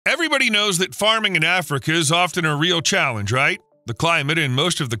Everybody knows that farming in Africa is often a real challenge, right? The climate in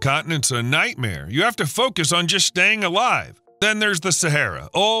most of the continent's a nightmare. You have to focus on just staying alive. Then there's the Sahara,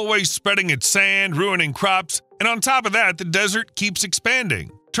 always spreading its sand, ruining crops, and on top of that, the desert keeps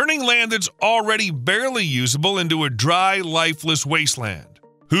expanding, turning land that's already barely usable into a dry, lifeless wasteland.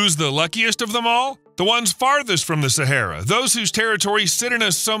 Who's the luckiest of them all? The ones farthest from the Sahara, those whose territories sit in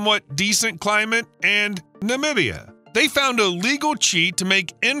a somewhat decent climate, and Namibia. They found a legal cheat to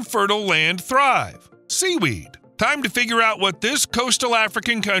make infertile land thrive: seaweed. Time to figure out what this coastal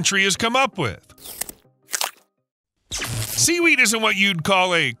African country has come up with. Seaweed isn't what you'd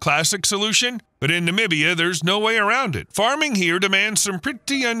call a classic solution, but in Namibia, there's no way around it. Farming here demands some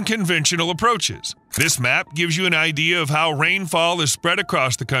pretty unconventional approaches. This map gives you an idea of how rainfall is spread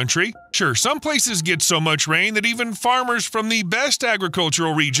across the country. Sure, some places get so much rain that even farmers from the best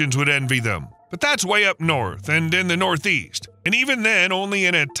agricultural regions would envy them. But that's way up north and in the northeast, and even then only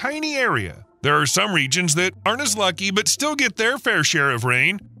in a tiny area. There are some regions that aren't as lucky but still get their fair share of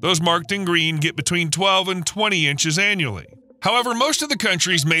rain. Those marked in green get between 12 and 20 inches annually. However, most of the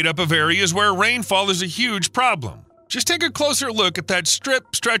country's made up of areas where rainfall is a huge problem. Just take a closer look at that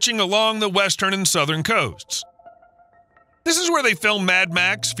strip stretching along the western and southern coasts. This is where they filmed Mad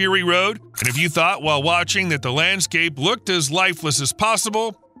Max: Fury Road, and if you thought while watching that the landscape looked as lifeless as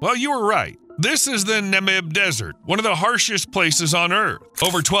possible, well, you were right. This is the Namib Desert, one of the harshest places on Earth.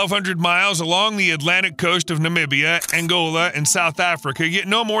 Over 1,200 miles along the Atlantic coast of Namibia, Angola, and South Africa get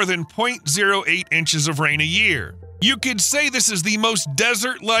no more than 0.08 inches of rain a year. You could say this is the most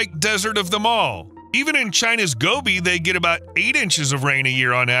desert-like desert of them all. Even in China's Gobi, they get about 8 inches of rain a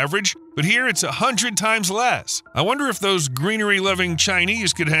year on average, but here it's 100 times less. I wonder if those greenery-loving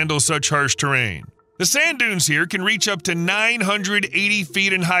Chinese could handle such harsh terrain. The sand dunes here can reach up to 980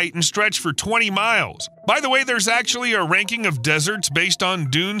 feet in height and stretch for 20 miles. By the way, there's actually a ranking of deserts based on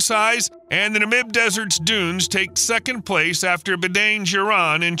dune size, and the Namib Desert's dunes take second place after Bedang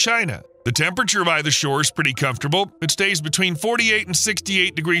Jiran in China. The temperature by the shore is pretty comfortable. It stays between 48 and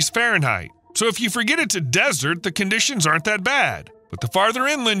 68 degrees Fahrenheit. So if you forget it's a desert, the conditions aren't that bad. But the farther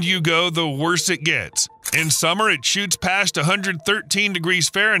inland you go, the worse it gets. In summer, it shoots past 113 degrees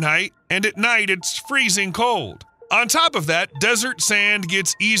Fahrenheit, and at night, it's freezing cold. On top of that, desert sand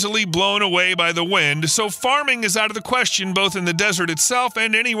gets easily blown away by the wind, so farming is out of the question both in the desert itself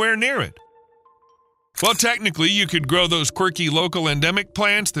and anywhere near it. Well, technically, you could grow those quirky local endemic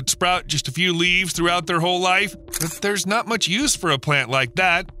plants that sprout just a few leaves throughout their whole life, but there's not much use for a plant like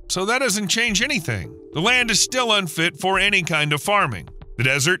that, so that doesn't change anything. The land is still unfit for any kind of farming. The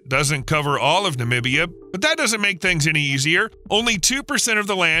desert doesn't cover all of Namibia, but that doesn't make things any easier. Only 2% of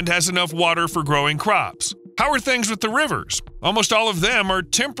the land has enough water for growing crops. How are things with the rivers? Almost all of them are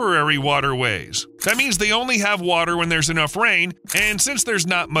temporary waterways. That means they only have water when there's enough rain, and since there's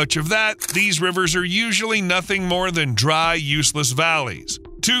not much of that, these rivers are usually nothing more than dry, useless valleys.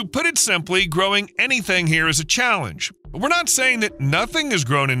 To put it simply, growing anything here is a challenge. But we're not saying that nothing is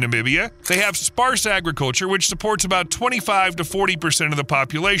grown in Namibia. They have sparse agriculture, which supports about 25 to 40% of the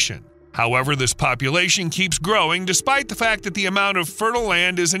population. However, this population keeps growing despite the fact that the amount of fertile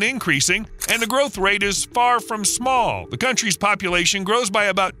land isn't increasing, and the growth rate is far from small. The country's population grows by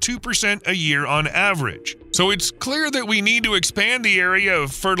about 2% a year on average. So it's clear that we need to expand the area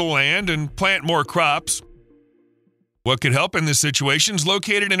of fertile land and plant more crops. What could help in this situation is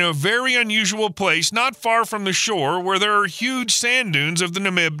located in a very unusual place not far from the shore where there are huge sand dunes of the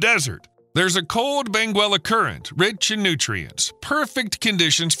Namib Desert. There's a cold Benguela current, rich in nutrients, perfect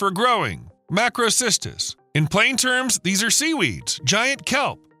conditions for growing, macrocystis. In plain terms, these are seaweeds, giant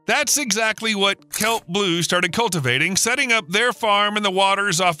kelp. That's exactly what Kelp Blue started cultivating, setting up their farm in the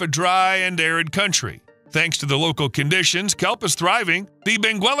waters off a dry and arid country. Thanks to the local conditions, kelp is thriving. The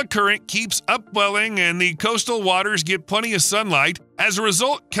Benguela current keeps upwelling and the coastal waters get plenty of sunlight. As a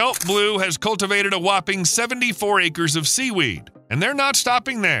result, Kelp Blue has cultivated a whopping 74 acres of seaweed. And they're not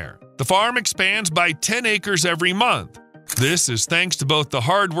stopping there. The farm expands by 10 acres every month. This is thanks to both the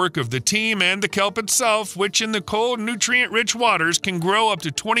hard work of the team and the kelp itself, which in the cold, nutrient-rich waters can grow up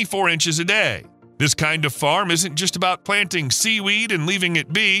to 24 inches a day. This kind of farm isn't just about planting seaweed and leaving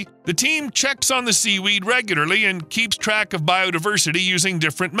it be. The team checks on the seaweed regularly and keeps track of biodiversity using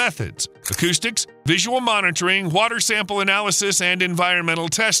different methods: acoustics, visual monitoring, water sample analysis, and environmental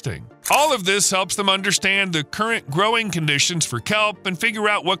testing. All of this helps them understand the current growing conditions for kelp and figure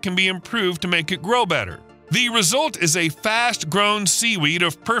out what can be improved to make it grow better. The result is a fast-grown seaweed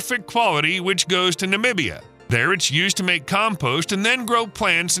of perfect quality which goes to Namibia. There it's used to make compost and then grow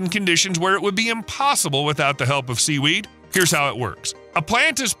plants in conditions where it would be impossible without the help of seaweed. Here's how it works. A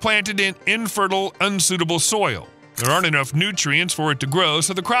plant is planted in infertile, unsuitable soil. There aren't enough nutrients for it to grow,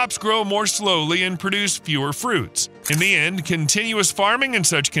 so the crops grow more slowly and produce fewer fruits. In the end, continuous farming in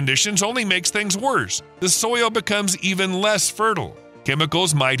such conditions only makes things worse. The soil becomes even less fertile.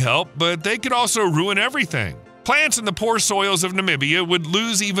 Chemicals might help, but they could also ruin everything. Plants in the poor soils of Namibia would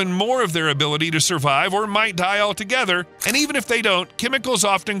lose even more of their ability to survive or might die altogether, and even if they don't, chemicals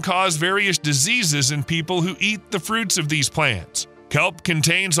often cause various diseases in people who eat the fruits of these plants. Kelp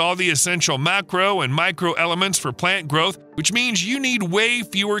contains all the essential macro and micro elements for plant growth, which means you need way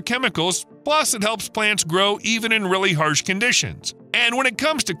fewer chemicals, plus it helps plants grow even in really harsh conditions. And when it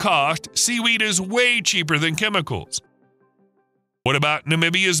comes to cost, seaweed is way cheaper than chemicals. What about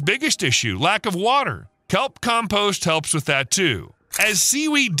Namibia's biggest issue, lack of water? Kelp compost helps with that too. As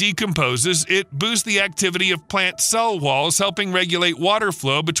seaweed decomposes, it boosts the activity of plant cell walls, helping regulate water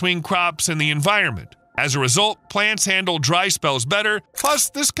flow between crops and the environment. As a result, plants handle dry spells better, plus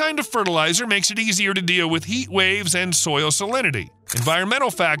this kind of fertilizer makes it easier to deal with heat waves and soil salinity,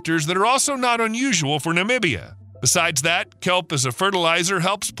 environmental factors that are also not unusual for Namibia. Besides that, kelp as a fertilizer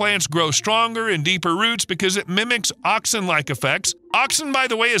helps plants grow stronger and deeper roots because it mimics auxin-like effects. Auxin, by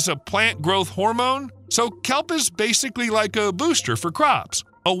the way, is a plant growth hormone, so kelp is basically like a booster for crops.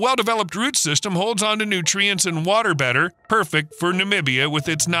 A well-developed root system holds on to nutrients and water better, perfect for Namibia with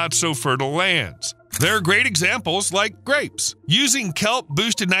its not-so-fertile lands. There are great examples like grapes. Using kelp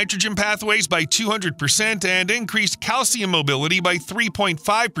boosted nitrogen pathways by 200% and increased calcium mobility by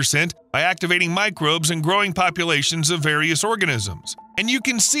 3.5% by activating microbes and growing populations of various organisms. And you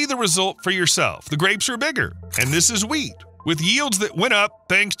can see the result for yourself. The grapes are bigger, and this is wheat, with yields that went up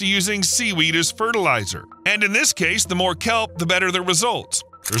thanks to using seaweed as fertilizer. And in this case, the more kelp, the better the results.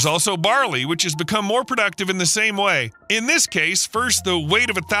 There's also barley, which has become more productive in the same way. In this case, first, the weight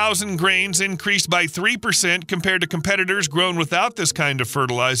of 1,000 grains increased by 3% compared to competitors grown without this kind of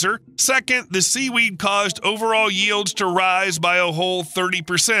fertilizer. Second, the seaweed caused overall yields to rise by a whole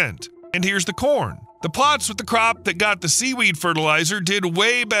 30%. And here's the corn. The plots with the crop that got the seaweed fertilizer did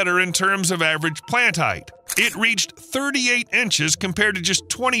way better in terms of average plant height. It reached 38 inches compared to just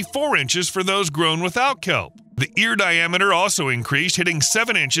 24 inches for those grown without kelp. The ear diameter also increased, hitting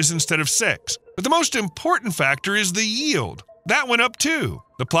 7 inches instead of 6. But the most important factor is the yield. That went up too.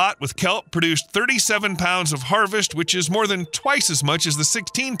 The plot with kelp produced 37 pounds of harvest, which is more than twice as much as the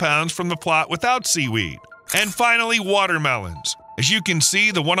 16 pounds from the plot without seaweed. And finally, watermelons. As you can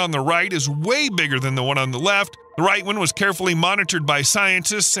see, the one on the right is way bigger than the one on the left. The right one was carefully monitored by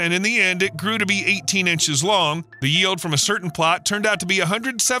scientists, and in the end, it grew to be 18 inches long. The yield from a certain plot turned out to be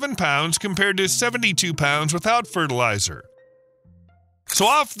 107 pounds compared to 72 pounds without fertilizer. So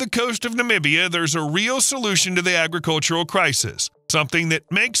off the coast of Namibia, there's a real solution to the agricultural crisis, something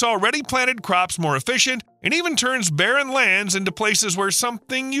that makes already planted crops more efficient and even turns barren lands into places where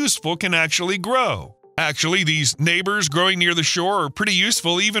something useful can actually grow. Actually, these neighbors growing near the shore are pretty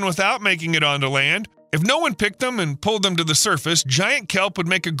useful even without making it onto land. If no one picked them and pulled them to the surface, giant kelp would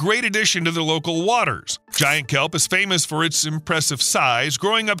make a great addition to the local waters. Giant kelp is famous for its impressive size.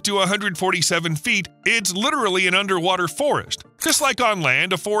 Growing up to 147 feet, it's literally an underwater forest. Just like on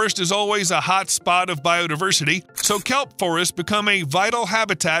land, a forest is always a hot spot of biodiversity, so kelp forests become a vital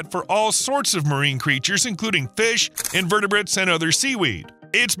habitat for all sorts of marine creatures, including fish, invertebrates, and other seaweed.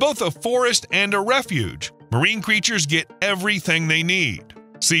 It's both a forest and a refuge. Marine creatures get everything they need.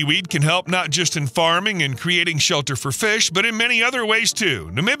 Seaweed can help not just in farming and creating shelter for fish, but in many other ways too.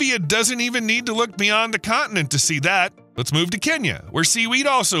 Namibia doesn't even need to look beyond the continent to see that. Let's move to Kenya, where seaweed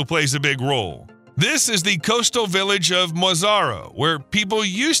also plays a big role. This is the coastal village of Mozaro, where people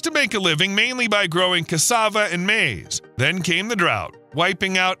used to make a living mainly by growing cassava and maize. Then came the drought,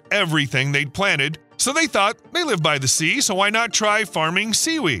 wiping out everything they'd planted, so they thought they live by the sea, so why not try farming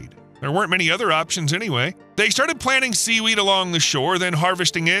seaweed? There weren't many other options anyway. They started planting seaweed along the shore, then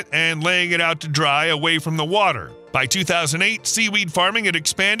harvesting it and laying it out to dry away from the water. By 2008, seaweed farming had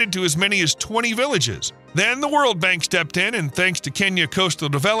expanded to as many as 20 villages. Then the World Bank stepped in, and thanks to Kenya Coastal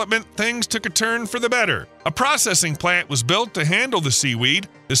Development, things took a turn for the better. A processing plant was built to handle the seaweed.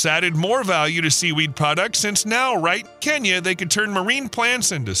 This added more value to seaweed products since now, right, Kenya, they could turn marine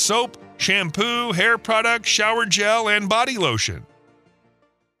plants into soap, shampoo, hair products, shower gel, and body lotion.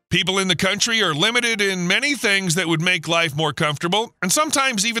 People in the country are limited in many things that would make life more comfortable, and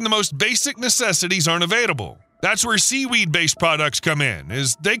sometimes even the most basic necessities aren't available. That's where seaweed-based products come in,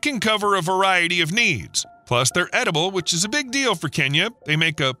 as they can cover a variety of needs. Plus, they're edible, which is a big deal for Kenya. They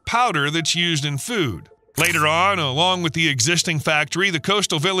make a powder that's used in food. Later on, along with the existing factory, the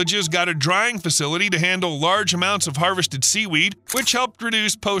coastal villages got a drying facility to handle large amounts of harvested seaweed, which helped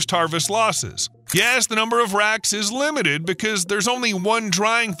reduce post-harvest losses. Yes, the number of racks is limited because there's only one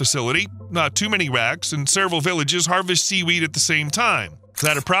drying facility, not too many racks, and several villages harvest seaweed at the same time. Is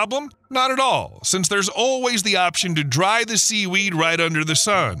that a problem? Not at all, since there's always the option to dry the seaweed right under the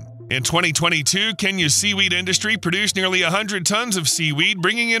sun. In 2022, Kenya's seaweed industry produced nearly 100 tons of seaweed,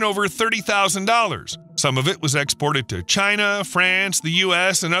 bringing in over $30,000. Some of it was exported to China, France, the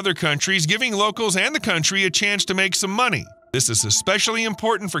US, and other countries, giving locals and the country a chance to make some money. This is especially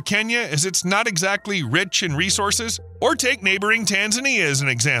important for Kenya as it's not exactly rich in resources. Or take neighboring Tanzania as an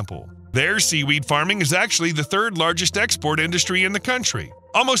example. Their seaweed farming is actually the third largest export industry in the country.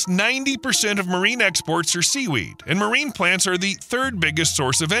 Almost 90% of marine exports are seaweed, and marine plants are the third biggest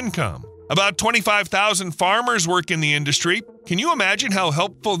source of income. About 25,000 farmers work in the industry. Can you imagine how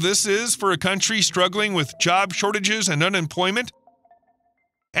helpful this is for a country struggling with job shortages and unemployment?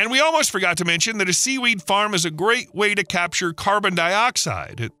 And we almost forgot to mention that a seaweed farm is a great way to capture carbon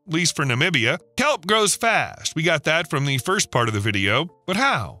dioxide, at least for Namibia. Kelp grows fast. We got that from the first part of the video. But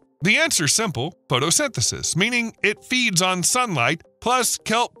how? The answer's simple: photosynthesis, meaning it feeds on sunlight, plus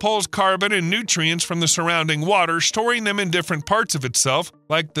kelp pulls carbon and nutrients from the surrounding water, storing them in different parts of itself,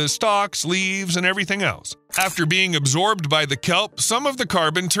 like the stalks, leaves, and everything else. After being absorbed by the kelp, some of the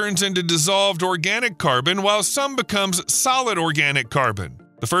carbon turns into dissolved organic carbon, while some becomes solid organic carbon.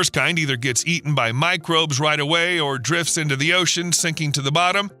 The first kind either gets eaten by microbes right away or drifts into the ocean, sinking to the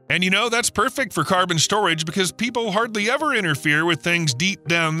bottom. And that's perfect for carbon storage because people hardly ever interfere with things deep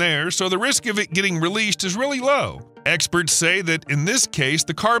down there, so the risk of it getting released is really low. Experts say that in this case,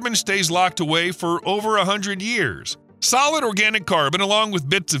 the carbon stays locked away for over 100 years. Solid organic carbon, along with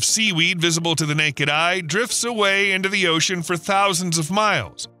bits of seaweed visible to the naked eye, drifts away into the ocean for thousands of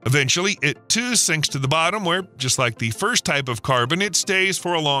miles. Eventually, it too sinks to the bottom where, just like the first type of carbon, it stays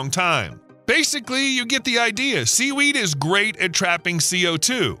for a long time. Basically, you get the idea. Seaweed is great at trapping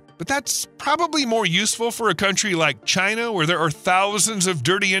CO2, but that's probably more useful for a country like China, where there are thousands of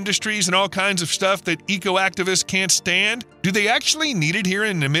dirty industries and all kinds of stuff that eco-activists can't stand. Do they actually need it here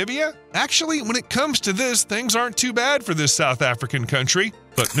in Namibia? Actually, when it comes to this, things aren't too bad for this South African country.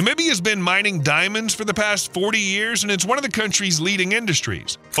 But Namibia has been mining diamonds for the past 40 years, and it's one of the country's leading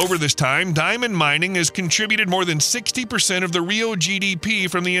industries. Over this time, diamond mining has contributed more than 60% of the real GDP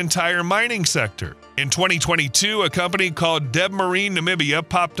from the entire mining sector. In 2022, a company called Debmarine Namibia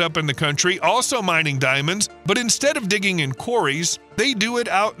popped up in the country, also mining diamonds, but instead of digging in quarries, they do it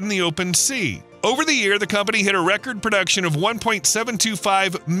out in the open sea. Over the year, the company hit a record production of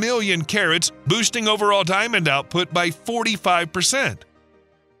 1.725 million carats, boosting overall diamond output by 45%.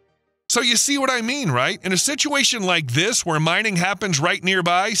 So you see what I mean, right? In a situation like this, where mining happens right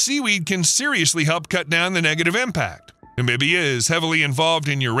nearby, seaweed can seriously help cut down the negative impact. Namibia is heavily involved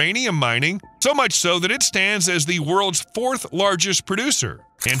in uranium mining, so much so that it stands as the world's fourth largest producer.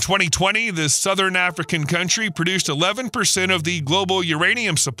 In 2020, this southern African country produced 11% of the global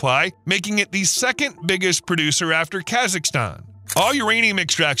uranium supply, making it the second biggest producer after Kazakhstan. All uranium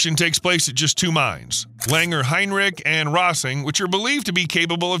extraction takes place at just two mines, Langer Heinrich and Rossing, which are believed to be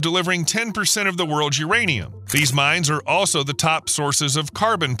capable of delivering 10% of the world's uranium. These mines are also the top sources of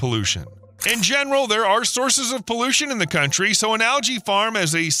carbon pollution. In general, there are sources of pollution in the country, so an algae farm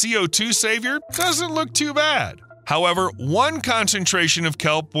as a CO2 savior doesn't look too bad. However, one concentration of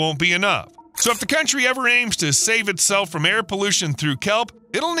kelp won't be enough. So if the country ever aims to save itself from air pollution through kelp,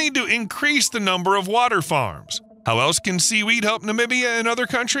 it'll need to increase the number of water farms. How else can seaweed help Namibia and other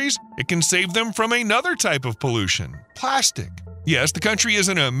countries? It can save them from another type of pollution: plastic. Yes, the country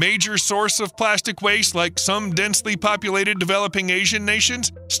isn't a major source of plastic waste like some densely populated developing Asian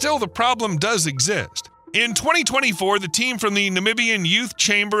nations. Still, the problem does exist. In 2024, the team from the Namibian Youth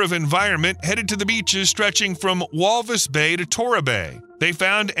Chamber of Environment headed to the beaches stretching from Walvis Bay to Tora Bay. They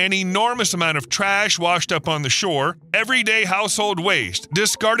found an enormous amount of trash washed up on the shore, everyday household waste,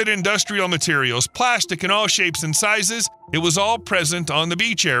 discarded industrial materials, plastic in all shapes and sizes. It was all present on the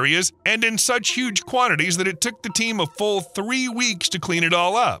beach areas and in such huge quantities that it took the team a full 3 weeks to clean it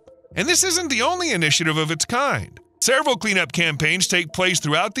all up. And this isn't the only initiative of its kind. Several cleanup campaigns take place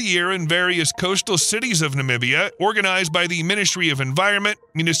throughout the year in various coastal cities of Namibia, organized by the Ministry of Environment,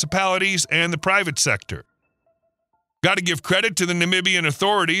 municipalities, and the private sector. Got to give credit to the Namibian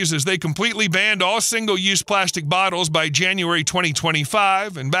authorities as they completely banned all single-use plastic bottles by January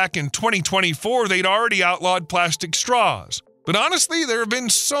 2025, and back in 2024 they'd already outlawed plastic straws. But honestly, there have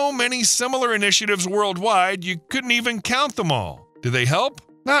been so many similar initiatives worldwide you couldn't even count them all. Do they help?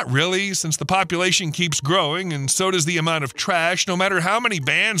 Not really, since the population keeps growing and so does the amount of trash, no matter how many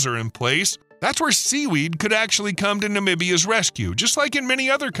bans are in place. That's where seaweed could actually come to Namibia's rescue, just like in many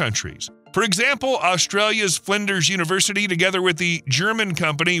other countries. For example, Australia's Flinders University, together with the German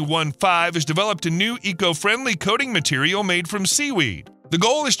company 15, has developed a new eco-friendly coating material made from seaweed. The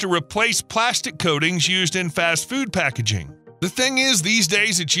goal is to replace plastic coatings used in fast food packaging. The thing is, these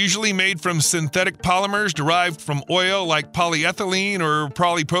days it's usually made from synthetic polymers derived from oil like polyethylene or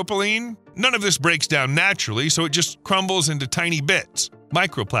polypropylene. None of this breaks down naturally, so it just crumbles into tiny bits,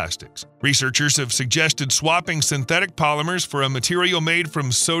 microplastics. Researchers have suggested swapping synthetic polymers for a material made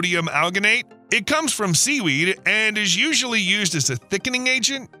from sodium alginate. It comes from seaweed and is usually used as a thickening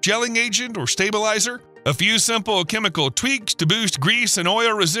agent, gelling agent, or stabilizer. A few simple chemical tweaks to boost grease and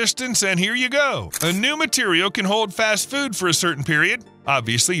oil resistance, and here you go. A new material can hold fast food for a certain period.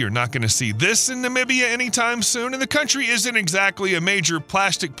 Obviously, you're not going to see this in Namibia anytime soon, and the country isn't exactly a major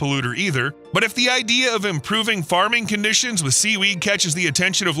plastic polluter either. But if the idea of improving farming conditions with seaweed catches the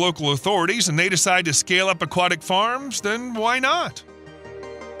attention of local authorities and they decide to scale up aquatic farms, then why not?